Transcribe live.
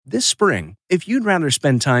This spring, if you'd rather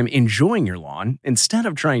spend time enjoying your lawn instead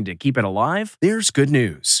of trying to keep it alive, there's good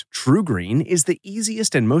news. TruGreen is the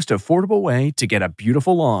easiest and most affordable way to get a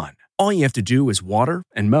beautiful lawn. All you have to do is water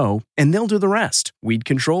and mow, and they'll do the rest. Weed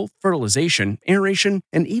control, fertilization, aeration,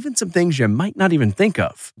 and even some things you might not even think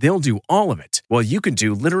of. They'll do all of it, while you can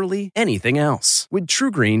do literally anything else. With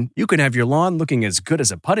TruGreen, you can have your lawn looking as good as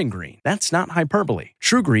a putting green. That's not hyperbole.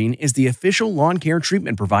 TruGreen is the official lawn care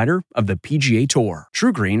treatment provider of the PGA Tour.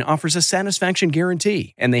 TruGreen offers a satisfaction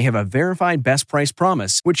guarantee, and they have a verified best price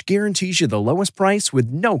promise, which guarantees you the lowest price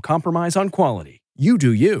with no compromise on quality. You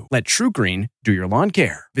do you. Let TruGreen do your lawn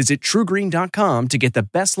care. Visit TruGreen.com to get the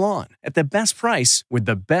best lawn at the best price with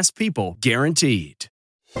the best people guaranteed.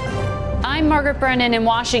 I'm Margaret Brennan in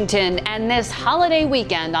Washington, and this holiday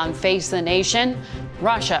weekend on Face the Nation,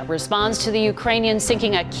 Russia responds to the Ukrainians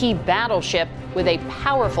sinking a key battleship with a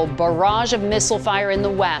powerful barrage of missile fire in the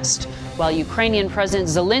west, while Ukrainian President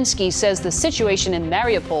Zelensky says the situation in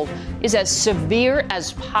Mariupol is as severe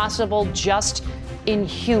as possible, just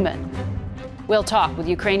inhuman. We'll talk with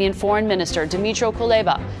Ukrainian Foreign Minister Dmytro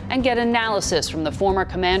Kuleba and get analysis from the former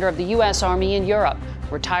commander of the U.S. Army in Europe,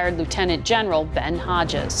 retired Lieutenant General Ben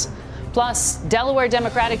Hodges. Plus, Delaware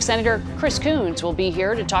Democratic Senator Chris Coons will be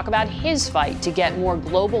here to talk about his fight to get more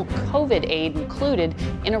global COVID aid included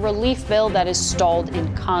in a relief bill that is stalled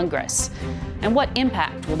in Congress. And what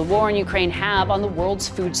impact will the war in Ukraine have on the world's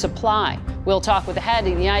food supply? We'll talk with the head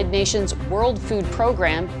of the United Nations World Food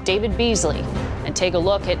Program, David Beasley, and take a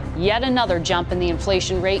look at yet another jump in the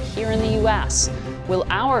inflation rate here in the U.S. Will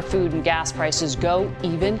our food and gas prices go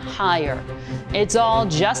even higher? It's all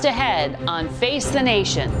just ahead on Face the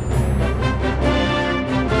Nation.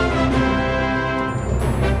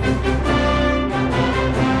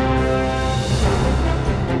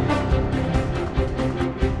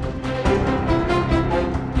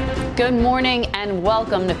 Good morning and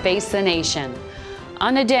welcome to Face the Nation.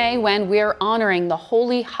 On a day when we're honoring the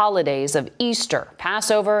holy holidays of Easter,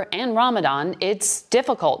 Passover, and Ramadan, it's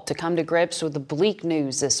difficult to come to grips with the bleak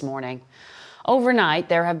news this morning. Overnight,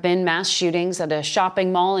 there have been mass shootings at a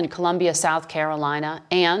shopping mall in Columbia, South Carolina,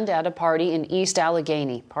 and at a party in East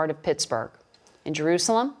Allegheny, part of Pittsburgh. In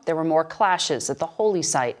Jerusalem, there were more clashes at the holy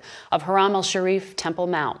site of Haram al-Sharif Temple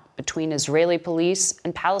Mount between Israeli police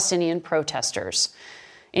and Palestinian protesters.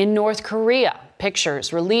 In North Korea,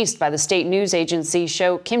 pictures released by the state news agency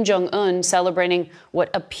show Kim Jong-un celebrating what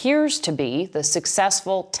appears to be the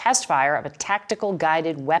successful test fire of a tactical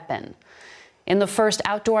guided weapon. In the first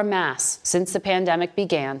outdoor mass since the pandemic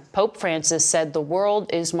began, Pope Francis said the world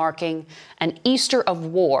is marking an Easter of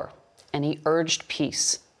war, and he urged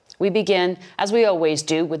peace. We begin, as we always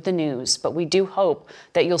do, with the news, but we do hope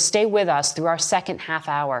that you'll stay with us through our second half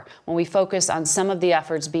hour when we focus on some of the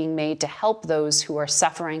efforts being made to help those who are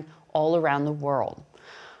suffering all around the world.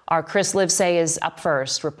 Our Chris Livesay is up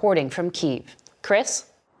first, reporting from Kyiv. Chris?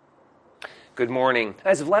 Good morning.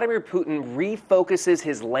 As Vladimir Putin refocuses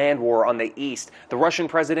his land war on the east, the Russian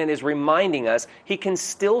president is reminding us he can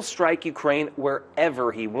still strike Ukraine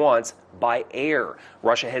wherever he wants by air.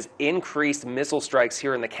 Russia has increased missile strikes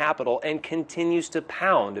here in the capital and continues to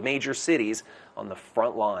pound major cities on the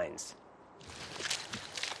front lines.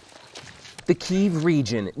 The Kyiv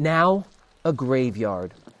region, now a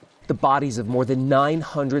graveyard. The bodies of more than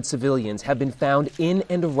 900 civilians have been found in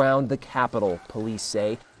and around the capital, police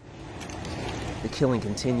say. The killing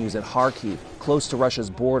continues at Kharkiv, close to Russia's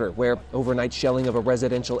border, where overnight shelling of a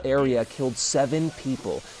residential area killed 7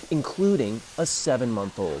 people, including a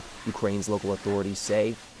 7-month-old, Ukraine's local authorities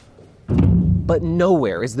say. But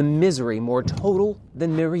nowhere is the misery more total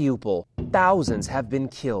than Mariupol. Thousands have been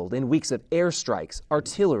killed in weeks of airstrikes,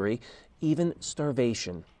 artillery, even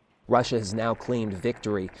starvation. Russia has now claimed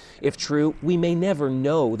victory. If true, we may never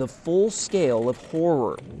know the full scale of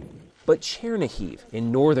horror. But Chernihiv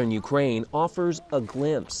in northern Ukraine offers a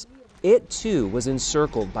glimpse. It, too, was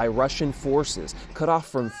encircled by Russian forces, cut off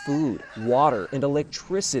from food, water, and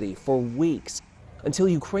electricity for weeks, until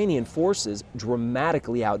Ukrainian forces,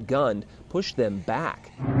 dramatically outgunned, pushed them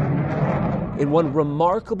back. In one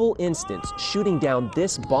remarkable instance, shooting down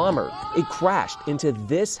this bomber, it crashed into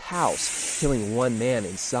this house, killing 1 man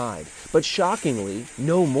inside. But shockingly,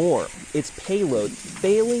 no more. Its payload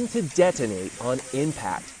failing to detonate on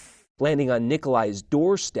impact, landing on Nikolai's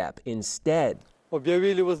doorstep instead.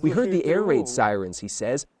 We heard the air raid sirens, he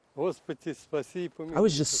says. I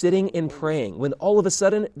was just sitting and praying when all of a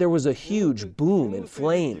sudden there was a huge boom in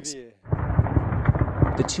flames.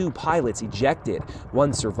 The 2 pilots ejected.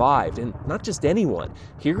 1 survived, and not just anyone.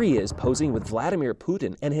 Here he is posing with Vladimir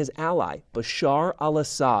Putin and his ally, Bashar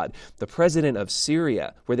al-Assad, the president of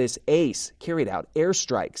Syria, where this ace carried out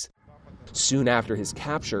airstrikes. Soon after his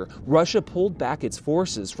capture, Russia pulled back its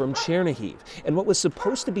forces from Chernihiv, and what was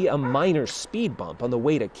supposed to be a minor speed bump on the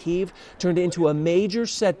way to Kyiv turned into a major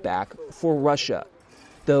setback for Russia,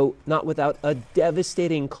 though not without a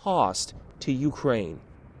devastating cost to Ukraine.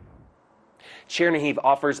 Chernihiv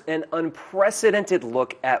offers an unprecedented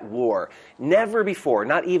look at war. Never before,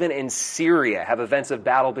 not even in Syria, have events of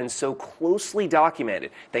battle been so closely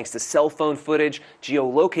documented, thanks to cell phone footage,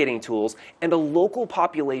 geolocating tools, and a local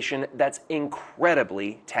population that's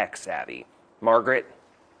incredibly tech-savvy. Margaret?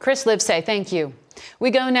 Chris Livesay, thank you. We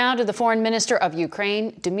go now to the Foreign Minister of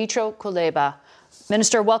Ukraine, Dmytro Kuleba.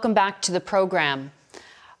 Minister, welcome back to the program.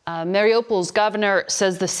 Mariupol's governor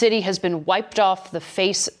says the city has been wiped off the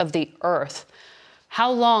face of the earth. How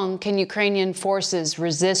long can Ukrainian forces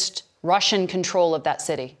resist Russian control of that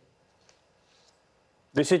city?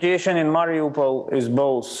 The situation in Mariupol is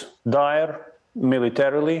both dire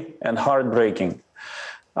militarily and heartbreaking.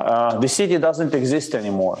 The city doesn't exist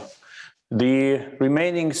anymore. The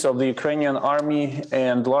remainings of the Ukrainian army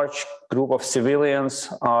and large group of civilians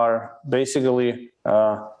are basically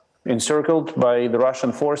encircled by the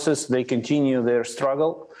Russian forces. They continue their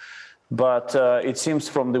struggle. But it seems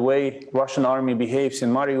from the way Russian army behaves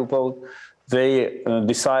in Mariupol, they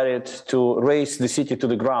decided to raze the city to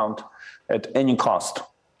the ground at any cost.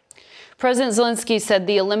 President Zelensky said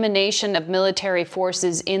the elimination of military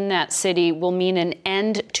forces in that city will mean an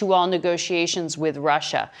end to all negotiations with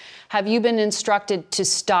Russia. Have you been instructed to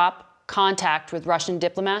stop contact with Russian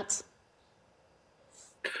diplomats?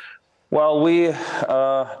 Well, we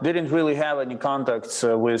didn't really have any contacts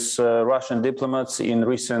with Russian diplomats in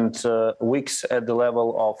recent weeks at the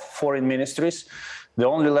level of foreign ministries. The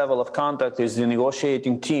only level of contact is the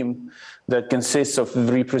negotiating team that consists of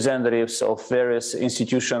representatives of various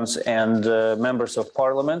institutions and members of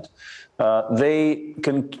parliament. They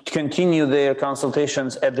can continue their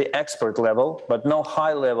consultations at the expert level, but no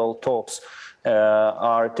high-level talks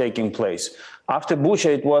are taking place. After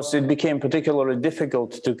Bucha, it became particularly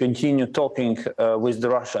difficult to continue talking with the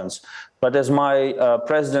Russians. But as my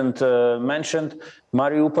president mentioned,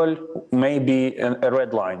 Mariupol may be a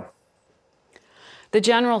red line. The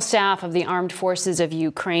General Staff of the Armed Forces of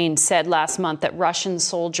Ukraine said last month that Russian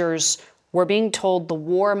soldiers were being told the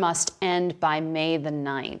war must end by May the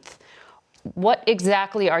 9th. What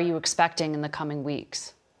exactly are you expecting in the coming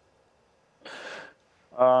weeks?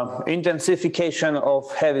 Intensification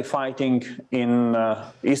of heavy fighting in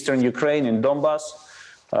eastern Ukraine, in Donbass,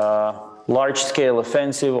 large-scale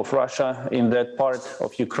offensive of Russia in that part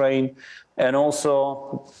of Ukraine, and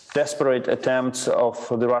also desperate attempts of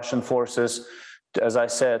the Russian forces, as I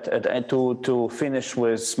said, to finish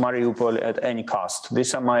with Mariupol at any cost.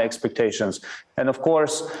 These are my expectations. And of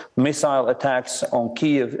course, missile attacks on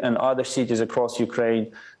Kyiv and other cities across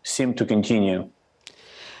Ukraine seem to continue.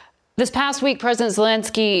 This past week, President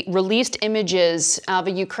Zelensky released images of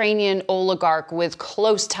a Ukrainian oligarch with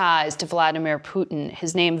close ties to Vladimir Putin,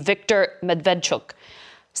 his name Viktor Medvedchuk,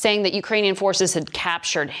 saying that Ukrainian forces had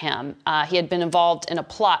captured him. He had been involved in a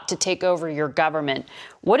plot to take over your government.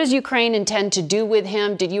 What does Ukraine intend to do with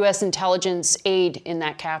him? Did U.S. intelligence aid in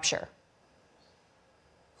that capture?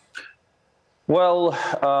 Well,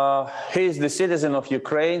 he is the citizen of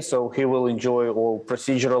Ukraine, so he will enjoy all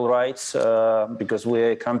procedural rights because we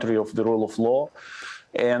are a country of the rule of law.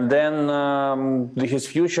 And then his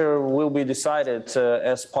future will be decided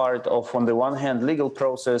as part of, on the one hand, legal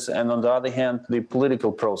process, and on the other hand, the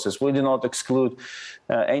political process. We do not exclude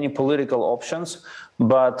any political options.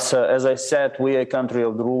 But as I said, we are a country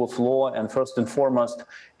of the rule of law, and first and foremost,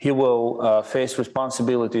 he will face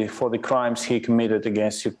responsibility for the crimes he committed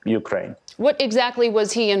against Ukraine. What exactly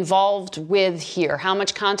was he involved with here? How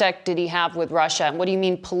much contact did he have with Russia? And what do you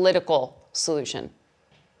mean political solution?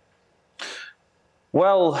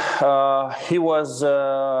 Well, he was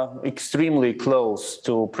extremely close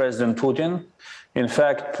to President Putin. In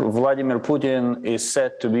fact, Vladimir Putin is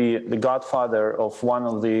said to be the godfather of one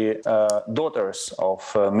of the daughters of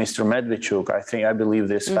Mr. Medvedchuk. I believe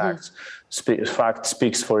this fact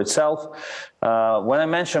speaks for itself. When I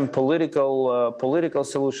mention political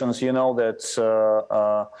solutions, you know that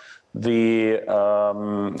the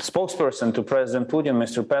spokesperson to President Putin,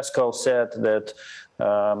 Mr. Peskov, said that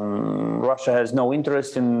Russia has no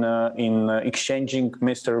interest in exchanging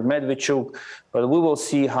Mr. Medvedchuk, but we will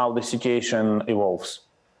see how the situation evolves.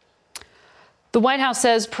 The White House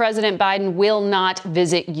says President Biden will not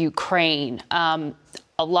visit Ukraine.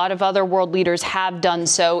 A lot of other world leaders have done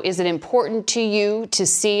so. Is it important to you to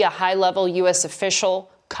see a high-level U.S.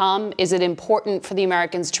 official come? Is it important for the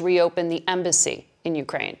Americans to reopen the embassy in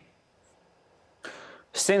Ukraine?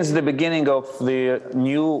 Since the beginning of the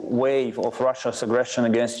new wave of Russia's aggression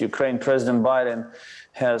against Ukraine, President Biden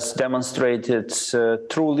has demonstrated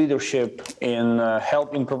true leadership in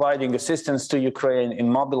providing assistance to Ukraine, in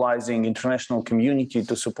mobilizing international community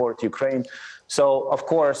to support Ukraine. So, of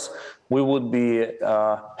course, we would be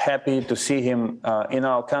happy to see him in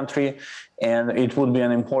our country, and it would be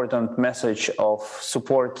an important message of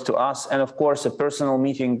support to us. And, of course, a personal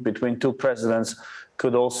meeting between two presidents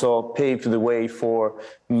could also pave the way for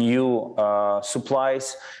new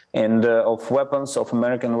supplies and of weapons, of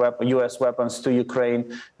U.S. weapons to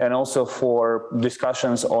Ukraine, and also for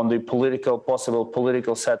discussions on the possible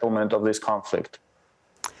political settlement of this conflict.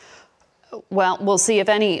 Well, we'll see if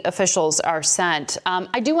any officials are sent.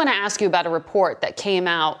 I do want to ask you about a report that came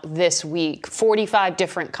out this week. 45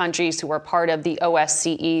 different countries who are part of the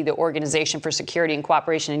OSCE, the Organization for Security and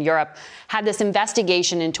Cooperation in Europe, had this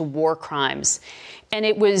investigation into war crimes. And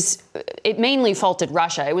it mainly faulted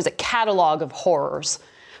Russia. It was a catalog of horrors.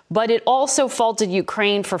 But it also faulted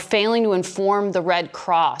Ukraine for failing to inform the Red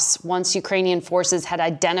Cross once Ukrainian forces had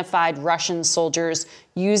identified Russian soldiers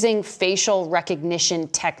using facial recognition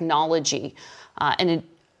technology.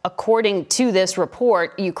 According to this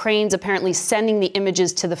report, Ukraine's apparently sending the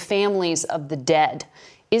images to the families of the dead.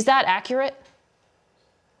 Is that accurate?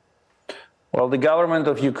 Well, the government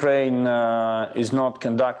of Ukraine is not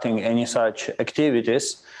conducting any such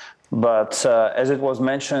activities. But as it was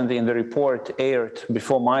mentioned in the report aired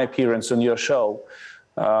before my appearance on your show,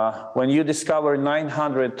 when you discover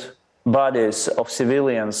 900 bodies of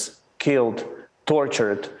civilians killed,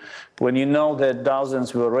 tortured, when you know that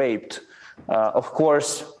thousands were raped, of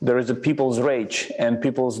course, there is a people's rage and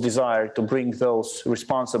people's desire to bring those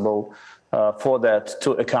responsible for that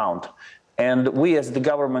to account. And we as the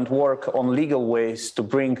government work on legal ways to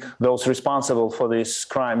bring those responsible for these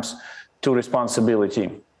crimes to responsibility.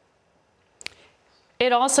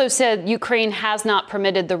 It also said Ukraine has not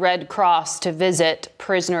permitted the Red Cross to visit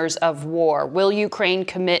prisoners of war. Will Ukraine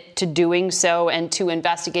commit to doing so and to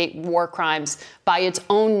investigate war crimes by its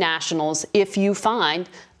own nationals if you find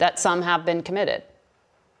that some have been committed?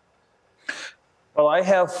 Well, I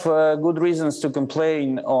have good reasons to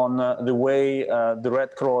complain on the way the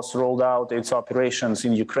Red Cross rolled out its operations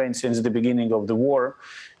in Ukraine since the beginning of the war,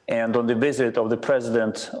 and on the visit of the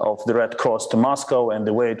president of the Red Cross to Moscow and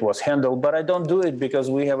the way it was handled. But I don't do it because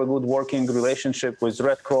we have a good working relationship with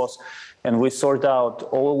Red Cross, and we sort out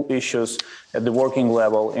all issues at the working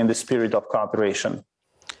level in the spirit of cooperation.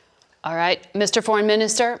 All right, Mr. Foreign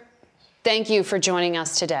Minister, thank you for joining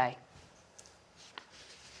us today.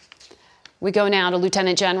 We go now to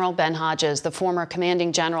Lieutenant General Ben Hodges, the former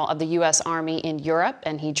commanding general of the U.S. Army in Europe,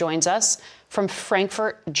 and he joins us from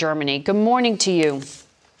Frankfurt, Germany. Good morning to you.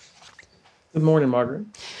 Good morning, Margaret.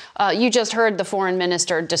 You just heard the foreign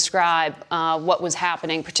minister describe what was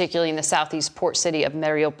happening, particularly in the southeast port city of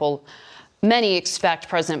Mariupol. Many expect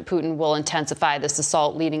President Putin will intensify this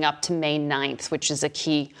assault leading up to May 9th, which is a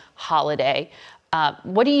key holiday.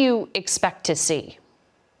 What do you expect to see?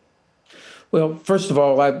 Well, first of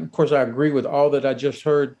all, of course, I agree with all that I just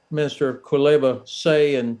heard Minister Kuleba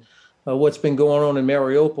say, and what's been going on in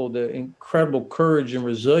Mariupol, the incredible courage and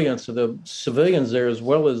resilience of the civilians there, as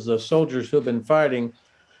well as the soldiers who have been fighting.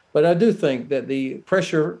 But I do think that the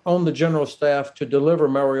pressure on the general staff to deliver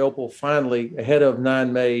Mariupol finally ahead of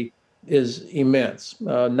 9 May is immense.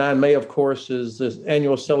 9 May, of course, is this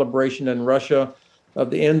annual celebration in Russia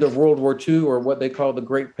of the end of World War II, or what they call the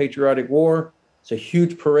Great Patriotic War. It's a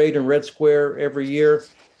huge parade in Red Square every year.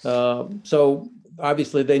 So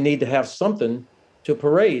obviously they need to have something to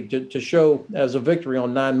parade to show as a victory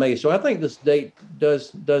on 9 May. So I think this date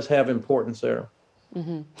does have importance there.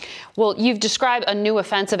 Mm-hmm. Well, you've described a new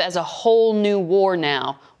offensive as a whole new war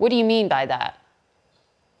now. What do you mean by that?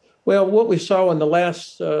 Well, what we saw in the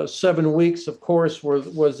last 7 weeks, of course,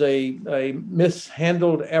 was a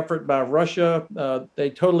mishandled effort by Russia.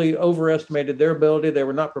 They totally overestimated their ability. They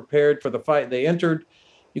were not prepared for the fight they entered.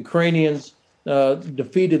 Ukrainians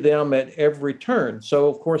defeated them at every turn. So,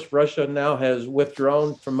 of course, Russia now has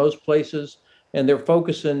withdrawn from most places, and they're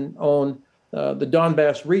focusing on the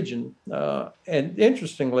Donbass region. And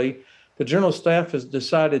interestingly, the General Staff has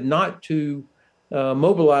decided not to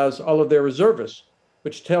mobilize all of their reservists,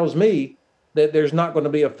 which tells me that there's not going to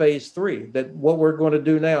be a phase 3, that what we're going to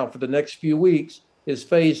do now for the next few weeks is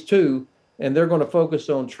phase 2, and they're going to focus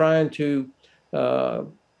on trying to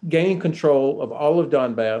gain control of all of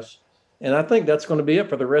Donbass. And I think that's going to be it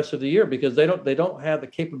for the rest of the year, because they don't have the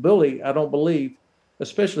capability, I don't believe,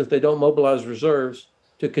 especially if they don't mobilize reserves,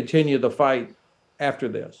 to continue the fight after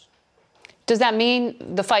this. Does that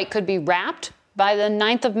mean the fight could be wrapped by the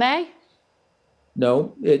 9th of May?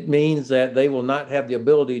 No, it means that they will not have the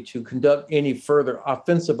ability to conduct any further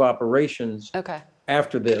offensive operations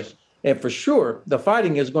after this. And for sure, the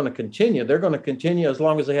fighting is going to continue. They're going to continue as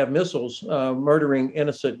long as they have missiles murdering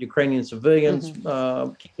innocent Ukrainian civilians,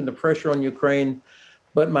 keeping the pressure on Ukraine.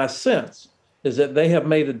 But my sense is that they have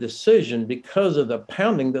made a decision because of the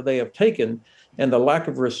pounding that they have taken and the lack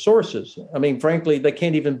of resources. I mean, frankly, they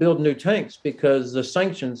can't even build new tanks because the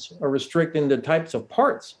sanctions are restricting the types of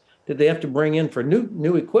parts that they have to bring in for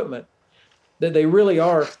new equipment, that they really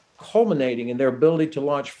are culminating in their ability to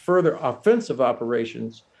launch further offensive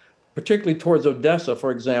operations, particularly towards Odessa,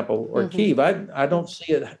 for example, or Kyiv. I don't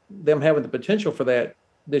see them having the potential for that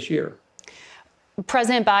this year.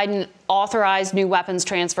 President Biden authorized new weapons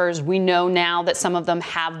transfers. We know now that some of them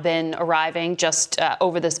have been arriving just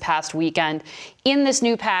over this past weekend. In this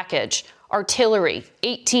new package, artillery,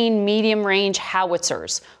 18 medium-range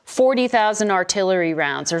howitzers, 40,000 artillery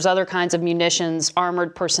rounds. There's other kinds of munitions,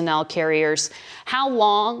 armored personnel carriers. How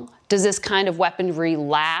long does this kind of weaponry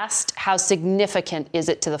last? How significant is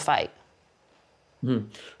it to the fight?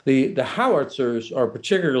 The howitzers are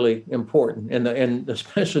particularly important, and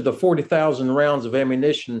especially the 40,000 rounds of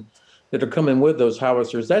ammunition that are coming with those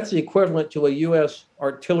howitzers. That's the equivalent to a U.S.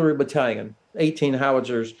 artillery battalion, 18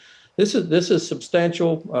 howitzers. This is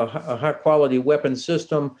substantial, a high-quality weapon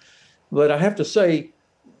system, but I have to say,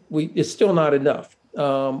 it's still not enough.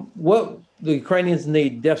 What the Ukrainians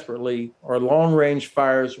need desperately are long-range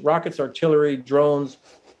fires, rockets, artillery, drones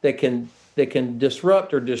that can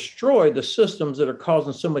disrupt or destroy the systems that are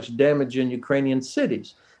causing so much damage in Ukrainian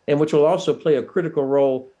cities, and which will also play a critical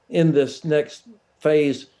role in this next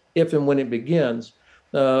phase if and when it begins.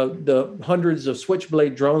 The hundreds of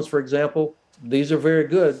Switchblade drones, for example, these are very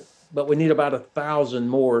good, but we need about 1,000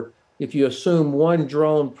 more. If you assume one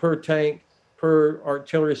drone per tank, per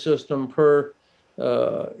artillery system, per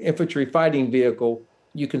infantry fighting vehicle,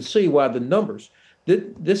 you can see why the numbers.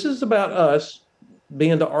 This is about us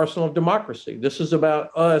being the arsenal of democracy. This is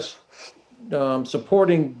about us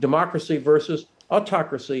supporting democracy versus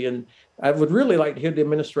autocracy. And I would really like to hear the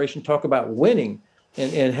administration talk about winning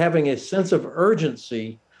and having a sense of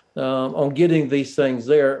urgency on getting these things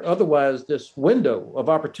there. Otherwise, this window of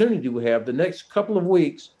opportunity we have the next couple of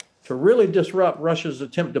weeks to really disrupt Russia's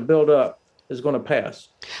attempt to build up is going to pass.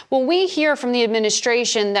 Well, we hear from the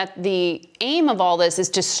administration that the aim of all this is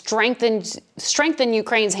to strengthen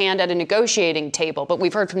Ukraine's hand at a negotiating table. But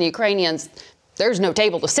we've heard from the Ukrainians, there's no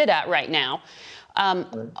table to sit at right now.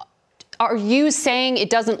 Are you saying it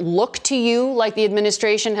doesn't look to you like the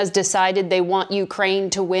administration has decided they want Ukraine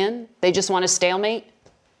to win? They just want a stalemate?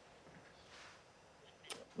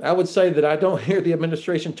 I would say that I don't hear the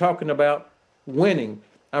administration talking about winning.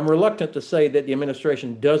 I'm reluctant to say that the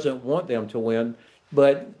administration doesn't want them to win,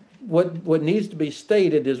 but what needs to be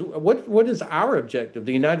stated is what is our objective,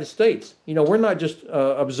 the United States? You know, we're not just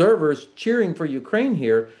observers cheering for Ukraine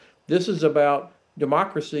here. This is about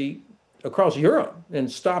democracy across Europe and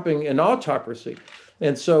stopping an autocracy.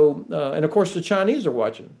 And so, and of course, the Chinese are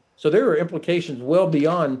watching. So there are implications well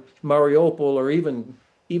beyond Mariupol or even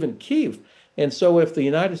Kyiv. And so if the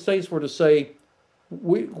United States were to say,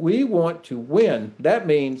 we want to win, that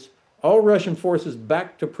means all Russian forces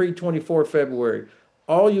back to pre-24 February,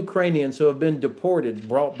 all Ukrainians who have been deported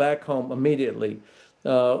brought back home immediately,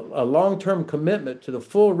 a long-term commitment to the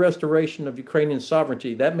full restoration of Ukrainian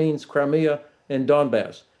sovereignty. That means Crimea and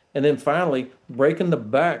Donbass. And then finally, breaking the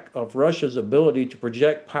back of Russia's ability to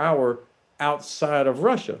project power outside of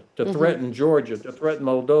Russia, to threaten Georgia, to threaten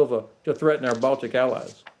Moldova, to threaten our Baltic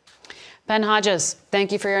allies. Ben Hodges,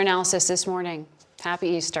 thank you for your analysis this morning. Happy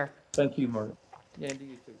Easter. Thank you, Margaret. And to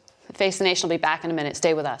you too. Face the Nation will be back in a minute.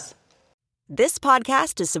 Stay with us. This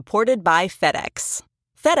podcast is supported by FedEx.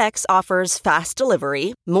 FedEx offers fast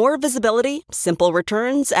delivery, more visibility, simple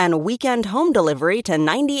returns, and weekend home delivery to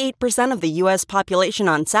 98% of the U.S. population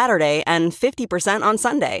on Saturday and 50% on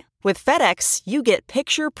Sunday. With FedEx, you get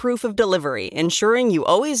picture proof of delivery, ensuring you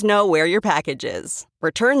always know where your package is.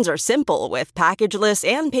 Returns are simple with packageless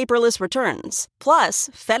and paperless returns. Plus,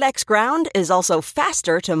 FedEx Ground is also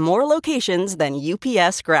faster to more locations than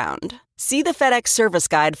UPS Ground. See the FedEx service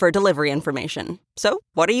guide for delivery information. So,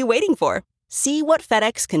 what are you waiting for? See what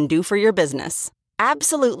FedEx can do for your business.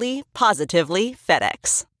 Absolutely, positively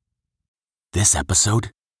FedEx. This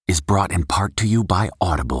episode is brought in part to you by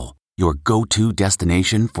Audible, your go-to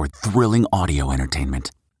destination for thrilling audio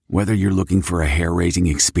entertainment. Whether you're looking for a hair-raising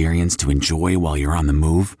experience to enjoy while you're on the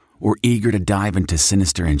move or eager to dive into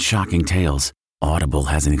sinister and shocking tales, Audible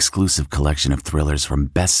has an exclusive collection of thrillers from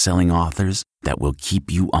best-selling authors that will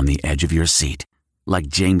keep you on the edge of your seat. Like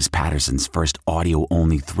James Patterson's first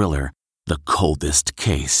audio-only thriller, The Coldest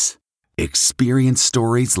Case. Experience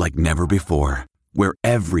stories like never before, where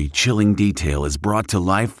every chilling detail is brought to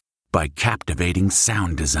life by captivating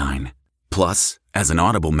sound design. Plus, as an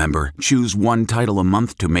Audible member, choose one title a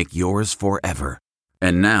month to make yours forever.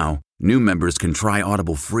 And now, new members can try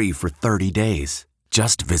Audible free for 30 days.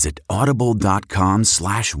 Just visit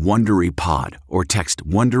audible.com/WonderyPod or text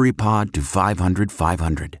WonderyPod to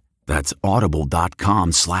 500-500. That's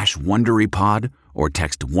audible.com/WonderyPod or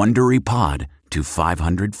text WonderyPod to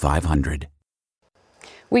 500-500.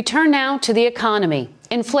 We turn now to the economy.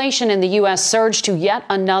 Inflation in the U.S. surged to yet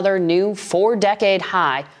another new 4-decade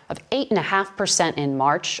high of 8.5% in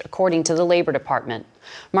March, according to the Labor Department.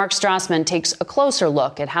 Mark Strassman takes a closer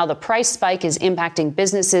look at how the price spike is impacting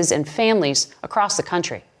businesses and families across the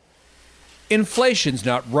country. Inflation's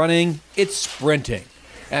not running, it's sprinting.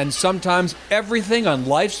 And sometimes everything on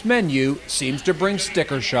life's menu seems to bring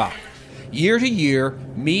sticker shock. Year to year,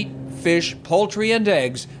 meat, fish, poultry, and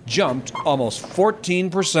eggs jumped almost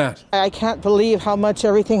 14%. I can't believe how much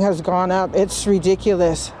everything has gone up. It's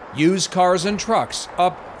ridiculous. Used cars and trucks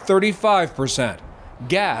up 35%.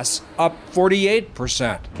 Gas up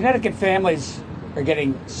 48%. Connecticut families are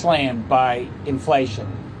getting slammed by inflation,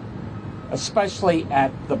 especially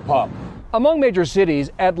at the pump. Among major cities,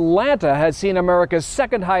 Atlanta has seen America's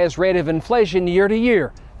second highest rate of inflation year to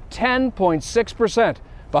year, 10.6%,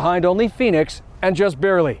 behind only Phoenix and just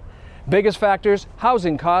barely. Biggest factors,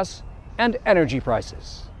 housing costs and energy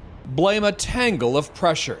prices. Blame a tangle of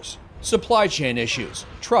pressures. Supply chain issues,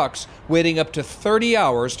 trucks waiting up to 30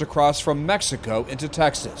 hours to cross from Mexico into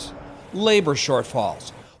Texas. Labor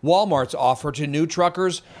shortfalls. Walmart's offer to new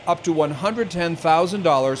truckers up to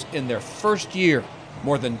 $110,000 in their first year,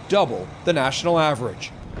 more than double the national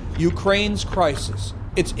average. Ukraine's crisis,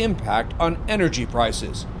 its impact on energy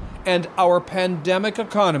prices, and our pandemic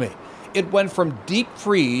economy. It went from deep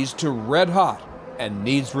freeze to red hot and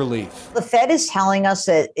needs relief. The Fed is telling us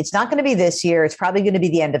that it's not going to be this year. It's probably going to be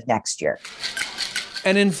the end of next year.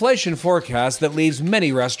 An inflation forecast that leaves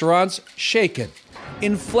many restaurants shaken.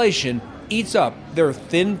 Inflation eats up their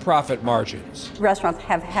thin profit margins. Restaurants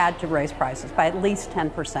have had to raise prices by at least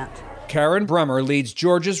 10%. Karen Bremer leads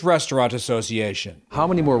Georgia's Restaurant Association. How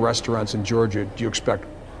many more restaurants in Georgia do you expect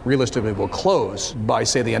realistically will close by,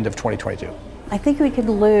 say, the end of 2022? I think we could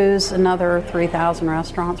lose another 3,000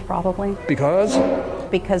 restaurants probably. Because?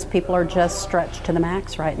 Because people are just stretched to the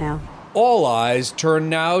max right now. All eyes turn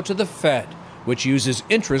now to the Fed, which uses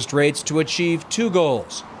interest rates to achieve two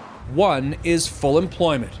goals. One is full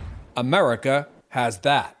employment. America has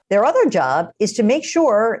that. Their other job is to make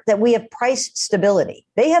sure that we have price stability.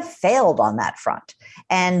 They have failed on that front,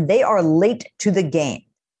 and they are late to the game.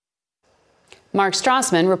 Mark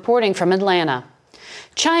Strassman reporting from Atlanta.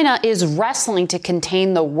 China is wrestling to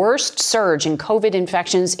contain the worst surge in COVID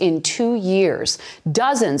infections in 2 years.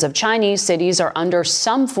 Dozens of Chinese cities are under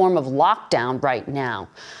some form of lockdown right now.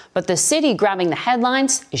 But the city grabbing the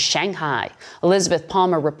headlines is Shanghai. Elizabeth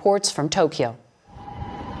Palmer reports from Tokyo.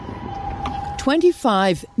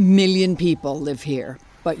 25 million people live here,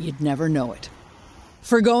 but you'd never know it.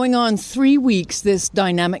 For going on 3 weeks, this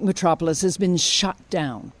dynamic metropolis has been shut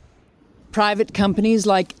down. Private companies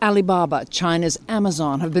like Alibaba, China's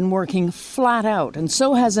Amazon, have been working flat out, and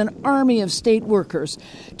so has an army of state workers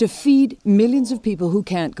to feed millions of people who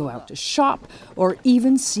can't go out to shop or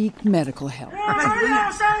even seek medical help.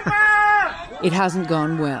 It hasn't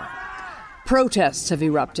gone well. Protests have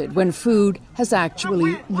erupted when food has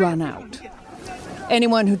actually run out.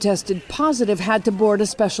 Anyone who tested positive had to board a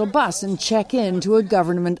special bus and check in to a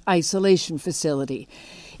government isolation facility,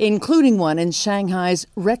 including one in Shanghai's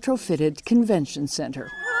retrofitted convention center.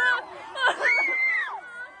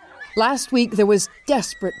 Last week, there was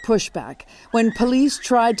desperate pushback when police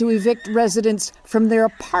tried to evict residents from their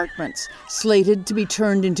apartments, slated to be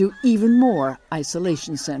turned into even more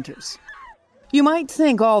isolation centers. You might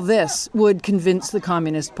think all this would convince the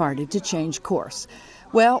Communist Party to change course.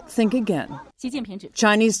 Well, think again.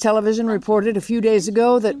 Chinese television reported a few days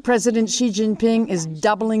ago that President Xi Jinping is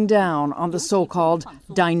doubling down on the so-called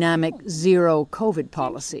dynamic zero COVID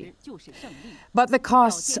policy. But the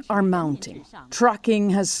costs are mounting. Trucking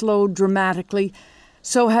has slowed dramatically.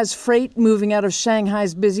 So has freight moving out of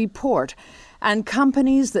Shanghai's busy port. And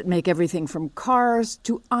companies that make everything from cars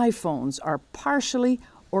to iPhones are partially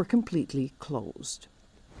or completely closed.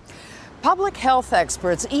 Public health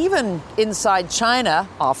experts, even inside China,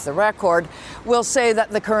 off the record, will say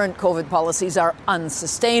that the current COVID policies are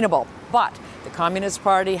unsustainable. But the Communist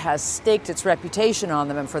Party has staked its reputation on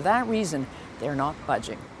them, and for that reason, they're not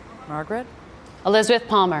budging. Margaret? Elizabeth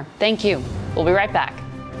Palmer, thank you. We'll be right back.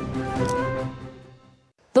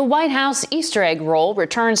 The White House Easter egg roll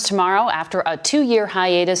returns tomorrow after a 2-year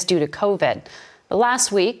hiatus due to COVID. But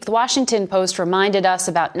last week, the Washington Post reminded us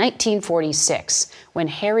about 1946, when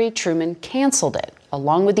Harry Truman canceled it,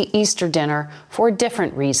 along with the Easter dinner, for a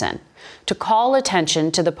different reason: to call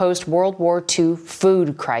attention to the post-World War II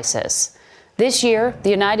food crisis. This year,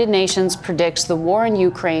 the United Nations predicts the war in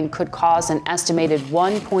Ukraine could cause an estimated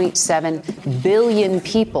 1.7 billion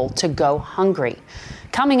people to go hungry.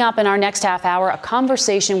 Coming up in our next half hour, a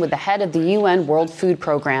conversation with the head of the UN World Food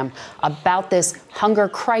Program about this hunger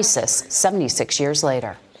crisis 76 years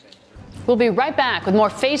later. We'll be right back with more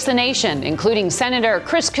Face the Nation, including Senator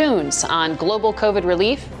Chris Coons on global COVID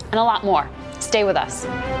relief and a lot more. Stay with us.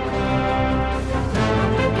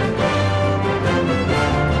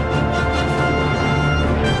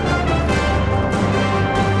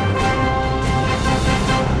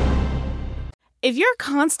 If you're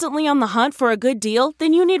constantly on the hunt for a good deal,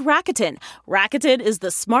 then you need Rakuten. Rakuten is the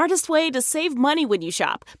smartest way to save money when you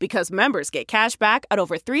shop, because members get cash back at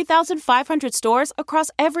over 3,500 stores across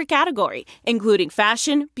every category, including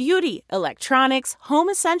fashion, beauty, electronics, home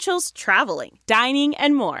essentials, traveling, dining,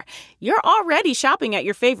 and more. You're already shopping at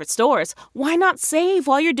your favorite stores. Why not save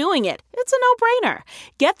while you're doing it? It's a no-brainer.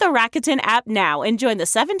 Get the Rakuten app now and join the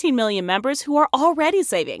 17 million members who are already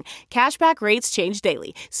saving. Cashback rates change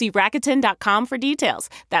daily. See Rakuten.com for details.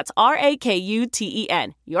 That's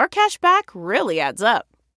Rakuten. Your cash back really adds up.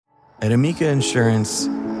 At Amica Insurance,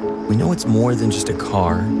 we know it's more than just a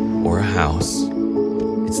car or a house.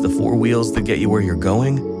 It's the 4 wheels that get you where you're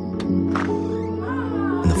going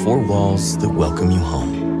and the 4 walls that welcome you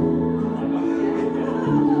home.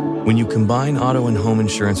 When you combine auto and home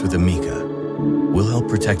insurance with Amica, we'll help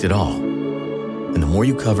protect it all. And the more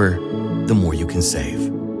you cover, the more you can save.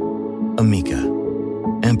 Amica.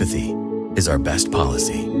 Empathy is our best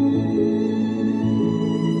policy.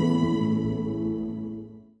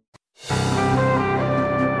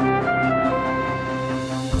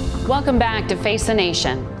 Welcome back to Face the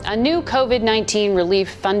Nation. A new COVID-19 relief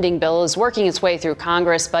funding bill is working its way through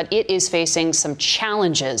Congress, but it is facing some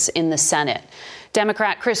challenges in the Senate.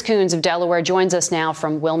 Democrat Chris Coons of Delaware joins us now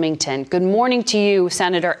from Wilmington. Good morning to you,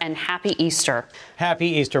 Senator, and happy Easter. Happy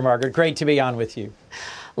Easter, Margaret. Great to be on with you.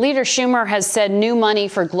 Leader Schumer has said new money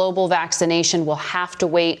for global vaccination will have to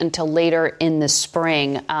wait until later in the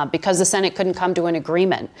spring because the Senate couldn't come to an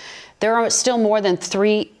agreement. There are still more than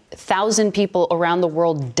 3,000 people around the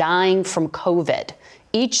world dying from COVID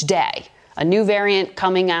each day, a new variant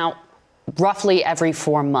coming out roughly every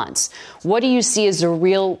 4 months. What do you see as the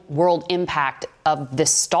real world impact of this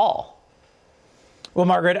stall? Well,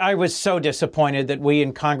 Margaret, I was so disappointed that we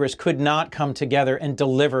in Congress could not come together and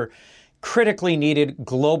deliver critically needed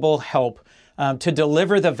global help to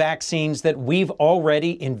deliver the vaccines that we've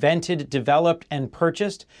already invented, developed, and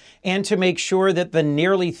purchased, and to make sure that the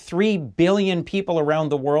nearly 3 billion people around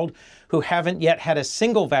the world who haven't yet had a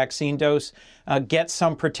single vaccine dose get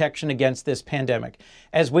some protection against this pandemic.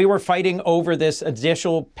 As we were fighting over this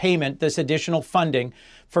additional payment, this additional funding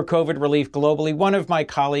for COVID relief globally, one of my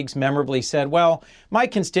colleagues memorably said, well, my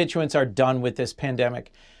constituents are done with this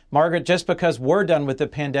pandemic. Margaret, just because we're done with the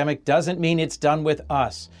pandemic doesn't mean it's done with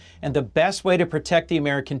us. And the best way to protect the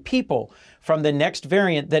American people from the next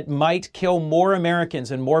variant that might kill more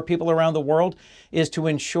Americans and more people around the world is to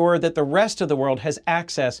ensure that the rest of the world has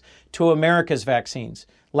access to America's vaccines.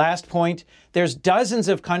 Last point, there's dozens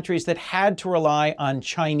of countries that had to rely on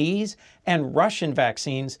Chinese and Russian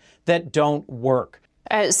vaccines that don't work.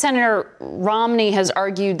 Senator Romney has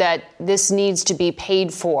argued that this needs to be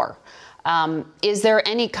paid for. Is there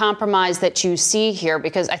any compromise that you see here?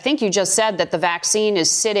 Because I think you just said that the vaccine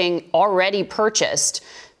is sitting already purchased.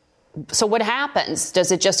 So what happens?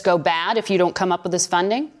 Does it just go bad if you don't come up with this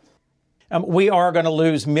funding? We are going to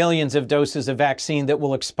lose millions of doses of vaccine that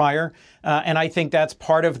will expire. And I think that's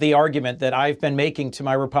part of the argument that I've been making to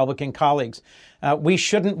my Republican colleagues. We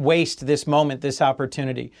shouldn't waste this moment, this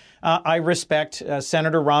opportunity. I respect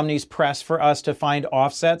Senator Romney's press for us to find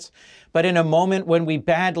offsets. But in a moment when we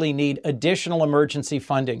badly need additional emergency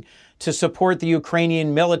funding to support the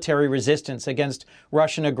Ukrainian military resistance against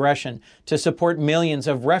Russian aggression, to support millions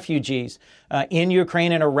of refugees in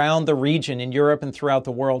Ukraine and around the region, in Europe and throughout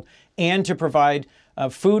the world, and to provide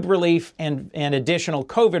food relief and additional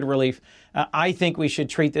COVID relief, I think we should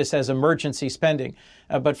treat this as emergency spending.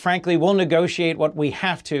 But frankly, we'll negotiate what we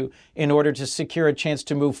have to in order to secure a chance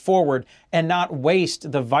to move forward and not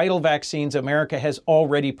waste the vital vaccines America has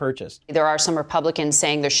already purchased. There are some Republicans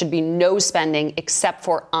saying there should be no spending except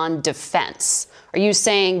for on defense. Are you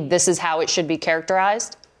saying this is how it should be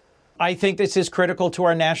characterized? I think this is critical to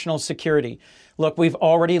our national security. Look, we've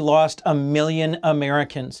already lost 1 million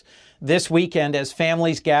Americans this weekend as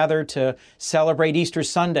families gather to celebrate Easter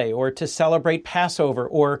Sunday or to celebrate Passover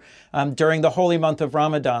or during the holy month of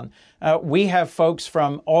Ramadan. We have folks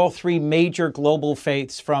from all three major global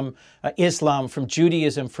faiths, from Islam, from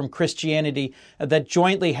Judaism, from Christianity, that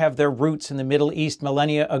jointly have their roots in the Middle East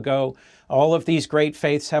millennia ago. All of these great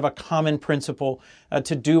faiths have a common principle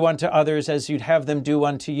to do unto others as you'd have them do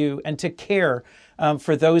unto you, and to care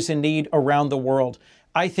for those in need around the world.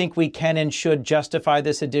 I think we can and should justify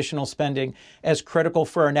this additional spending as critical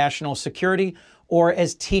for our national security or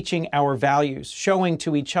as teaching our values, showing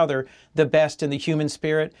to each other the best in the human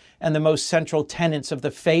spirit and the most central tenets of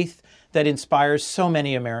the faith that inspires so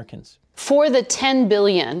many Americans. For the $10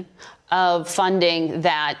 billion of funding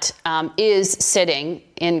that is sitting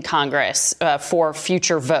in Congress for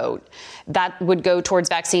future vote, that would go towards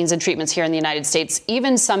vaccines and treatments here in the United States.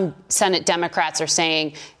 Even some Senate Democrats are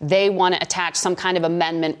saying they want to attach some kind of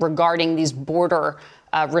amendment regarding these border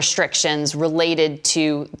restrictions related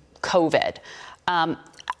to COVID.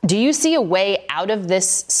 Do you see a way out of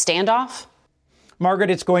this standoff? Margaret,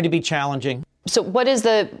 it's going to be challenging. So what is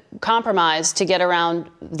the compromise to get around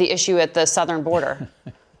the issue at the southern border?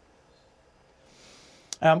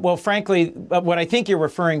 Well, frankly, what I think you're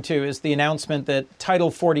referring to is the announcement that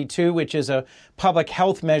Title 42, which is a public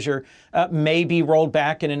health measure, may be rolled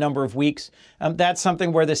back in a number of weeks. That's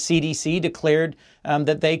something where the CDC declared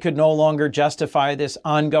that they could no longer justify this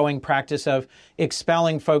ongoing practice of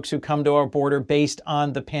expelling folks who come to our border based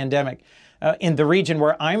on the pandemic. In the region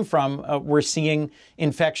where I'm from, we're seeing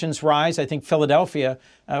infections rise. I think Philadelphia,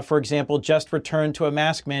 for example, just returned to a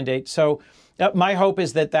mask mandate. So my hope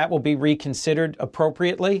is that that will be reconsidered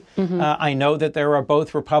appropriately. Mm-hmm. I know that there are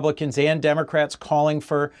both Republicans and Democrats calling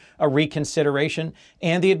for a reconsideration,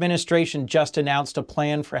 and the administration just announced a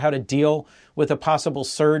plan for how to deal with a possible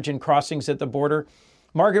surge in crossings at the border.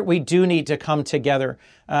 Margaret, we do need to come together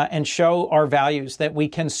and show our values, that we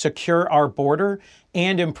can secure our border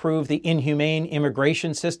and improve the inhumane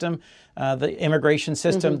immigration system,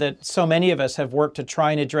 mm-hmm. that so many of us have worked to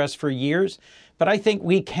try and address for years. But I think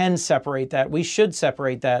we can separate that. We should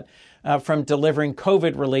separate that from delivering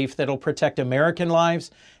COVID relief that'll protect American lives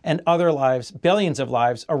and other lives, billions of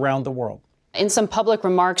lives around the world. In some public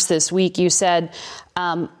remarks this week, you said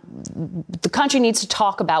the country needs to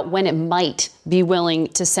talk about when it might be willing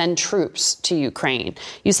to send troops to Ukraine.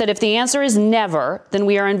 You said if the answer is never, then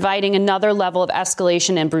we are inviting another level of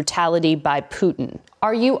escalation and brutality by Putin.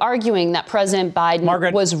 Are you arguing that President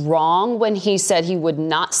Biden was wrong when he said he would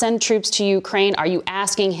not send troops to Ukraine? Are you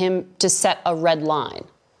asking him to set a red line?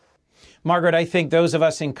 Margaret, I think those of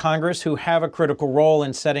us in Congress who have a critical role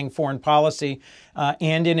in setting foreign policy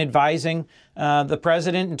and in advising the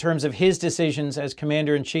president in terms of his decisions as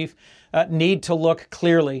commander-in-chief need to look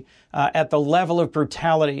clearly at the level of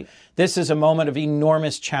brutality. This is a moment of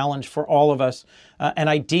enormous challenge for all of us. And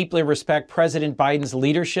I deeply respect President Biden's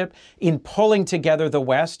leadership in pulling together the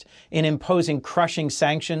West, in imposing crushing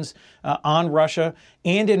sanctions on Russia,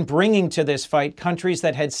 and in bringing to this fight countries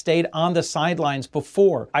that had stayed on the sidelines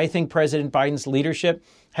before. I think President Biden's leadership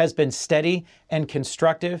has been steady and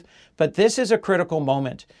constructive, but this is a critical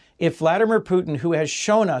moment. If Vladimir Putin, who has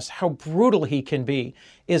shown us how brutal he can be,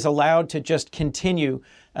 is allowed to just continue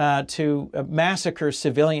to massacre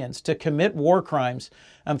civilians, to commit war crimes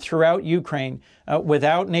throughout Ukraine,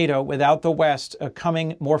 without NATO, without the West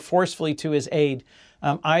coming more forcefully to his aid,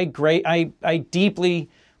 I deeply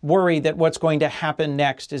worry that what's going to happen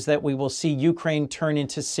next is that we will see Ukraine turn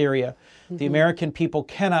into Syria. Mm-hmm. The American people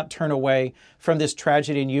cannot turn away from this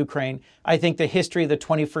tragedy in Ukraine. I think the history of the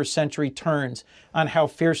 21st century turns on how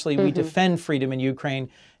fiercely we defend freedom in Ukraine,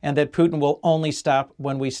 and that Putin will only stop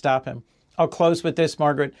when we stop him. I'll close with this,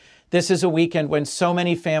 Margaret. This is a weekend when so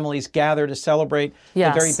many families gather to celebrate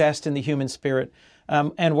the very best in the human spirit.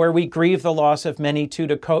 And where we grieve the loss of many due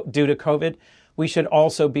to COVID, we should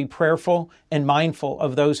also be prayerful and mindful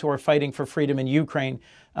of those who are fighting for freedom in Ukraine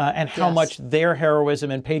and how much their heroism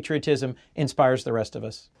and patriotism inspires the rest of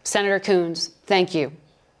us. Senator Coons, thank you,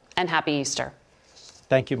 and happy Easter.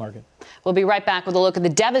 Thank you, Margaret. We'll be right back with a look at the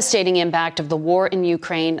devastating impact of the war in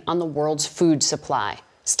Ukraine on the world's food supply.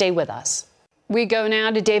 Stay with us. We go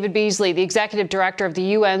now to David Beasley, the executive director of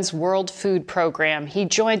the UN's World Food Program. He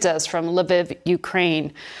joins us from Lviv,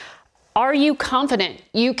 Ukraine. Are you confident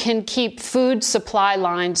you can keep food supply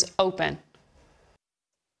lines open?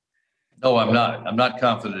 No, I'm not. I'm not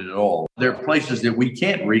confident at all. There are places that we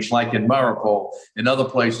can't reach, like in Mariupol and other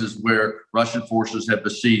places where Russian forces have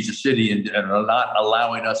besieged the city and are not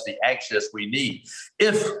allowing us the access we need.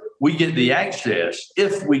 If we get the access,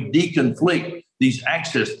 if we deconflict these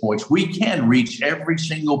access points, we can reach every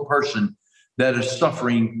single person that is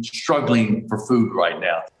suffering, struggling for food right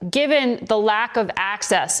now. Given the lack of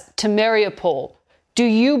access to Mariupol, do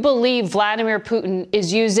you believe Vladimir Putin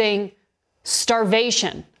is using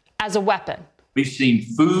starvation as a weapon? We've seen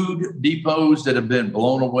food depots that have been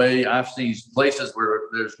blown away. I've seen places where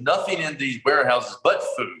there's nothing in these warehouses but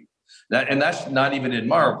food. And that's not even in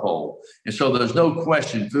Mariupol. And so there's no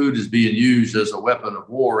question food is being used as a weapon of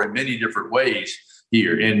war in many different ways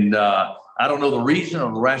here. And I don't know the reason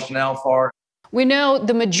or the rationale for it. We know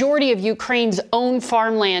the majority of Ukraine's own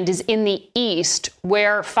farmland is in the east,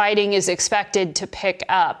 where fighting is expected to pick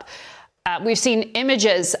up. We've seen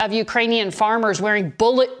images of Ukrainian farmers wearing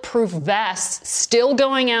bulletproof vests, still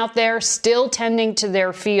going out there, still tending to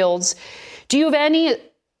their fields. Do you have any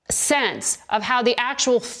sense of how the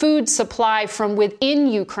actual food supply from within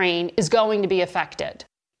Ukraine is going to be affected?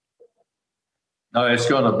 No, it's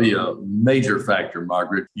going to be a major factor,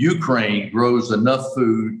 Margaret. Ukraine grows enough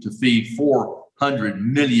food to feed 400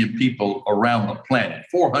 million people around the planet,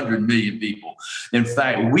 400 million people. In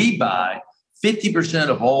fact, we buy 50%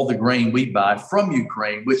 of all the grain we buy from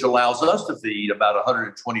Ukraine, which allows us to feed about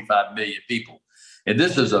 125 million people. And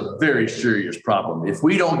this is a very serious problem. If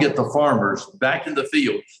we don't get the farmers back in the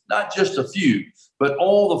field, not just a few, but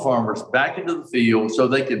all the farmers back into the field so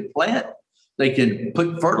they can plant, they can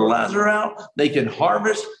put fertilizer out, they can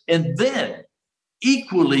harvest, and then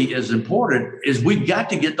equally as important is we've got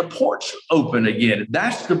to get the ports open again.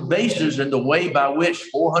 That's the basis and the way by which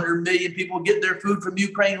 400 million people get their food from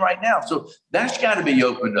Ukraine right now. So that's got to be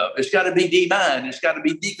opened up. It's got to be demined. It's got to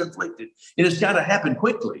be deconflicted. And it's got to happen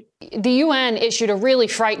quickly. The UN issued a really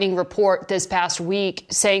frightening report this past week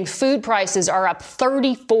saying food prices are up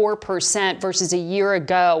 34% versus a year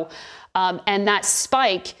ago. And that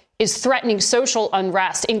spike is threatening social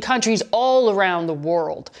unrest in countries all around the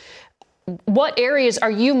world. What areas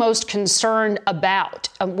are you most concerned about?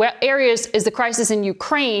 What areas is the crisis in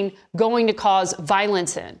Ukraine going to cause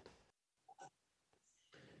violence in?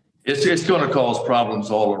 It's going to cause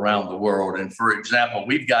problems all around the world. And for example,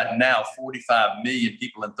 we've got now 45 million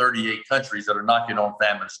people in 38 countries that are knocking on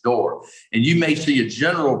famine's door. And you may see a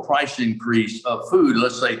general price increase of food,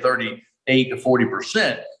 let's say 38 to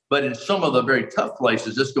 40%. But in some of the very tough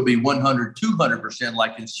places, this could be 100, 200%,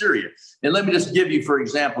 like in Syria. And let me just give you, for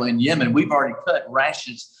example, in Yemen, we've already cut